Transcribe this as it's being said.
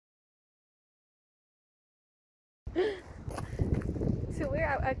So we're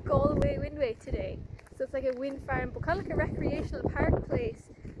out at Galway Wind Way today. So it's like a wind farm, but kind of like a recreational park place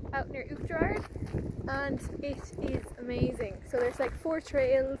out near Oughterard, and it is amazing. So there's like 4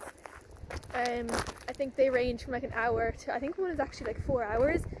 trails. I think they range from like an hour to, I think one is actually like 4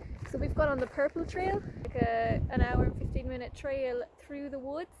 hours. So we've got on the purple trail, like an hour and 15-minute trail through the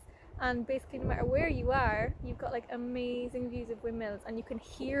woods, and basically no matter where you are, you've got like amazing views of windmills, and you can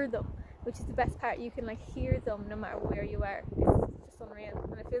hear them, which is the best part. You can like hear them no matter where you are. It's just unreal,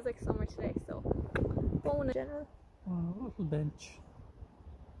 and it feels like summer today, so bonus in general. On a little bench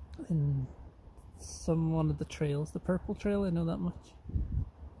in one of the trails, the purple trail, I know that much,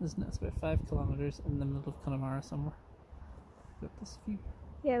 isn't it? It's about 5 kilometers in the middle of Connemara somewhere. Got this view.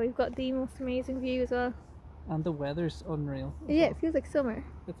 Yeah, we've got the most amazing view as well. And the weather's unreal. Yeah, it feels like summer.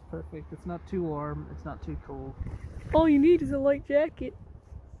 It's perfect. It's not too warm, it's not too cold. All you need is a light jacket.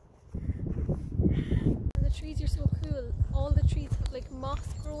 And the trees are so cool. All the trees have like moss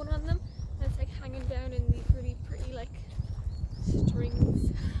growing on them, and it's like hanging down in these really pretty like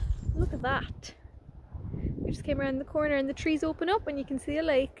strings. Look at that. We just came around the corner and the trees open up and you can see a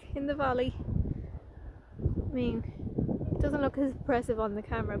lake in the valley. I mean, it doesn't look as impressive on the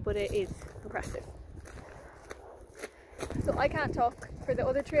camera, but it is impressive. So I can't talk for the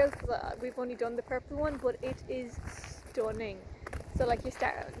other trails because we've only done the purple one, but it is stunning. So like you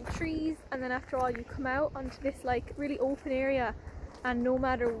start out in trees, and then after all you come out onto this like really open area, and no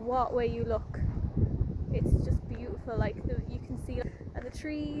matter what way you look, it's just beautiful. Like you can see and the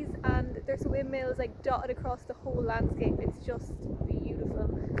trees, and there's windmills like dotted across the whole landscape. It's just beautiful.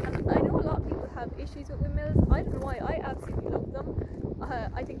 And I know a lot of people have issues with windmills. I don't know why. I absolutely love them.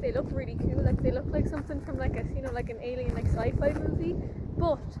 I think they look really cool. Like they look like something from like a, you know, like an alien like sci-fi movie.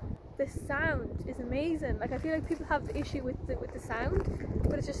 But the sound is amazing. Like I feel like people have the issue with the sound,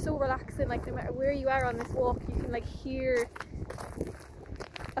 but it's just so relaxing. Like no matter where you are on this walk, you can like hear.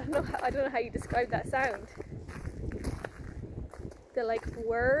 I don't know how you describe that sound. The like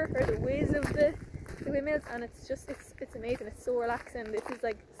whir or the whiz of the windmills, and it's just it's amazing. It's so relaxing. This is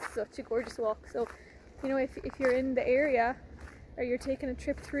like such a gorgeous walk. So you know, if you're in the area or you're taking a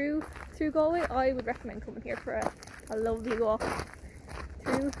trip through Galway, I would recommend coming here for a lovely walk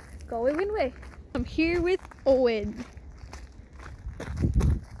through Galway Wind Way. I'm here with Eoghan.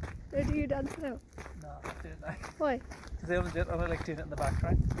 Where do you dance now? No, I'm not doing that. Why? Because I only like doing it in the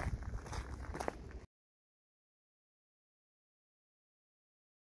background.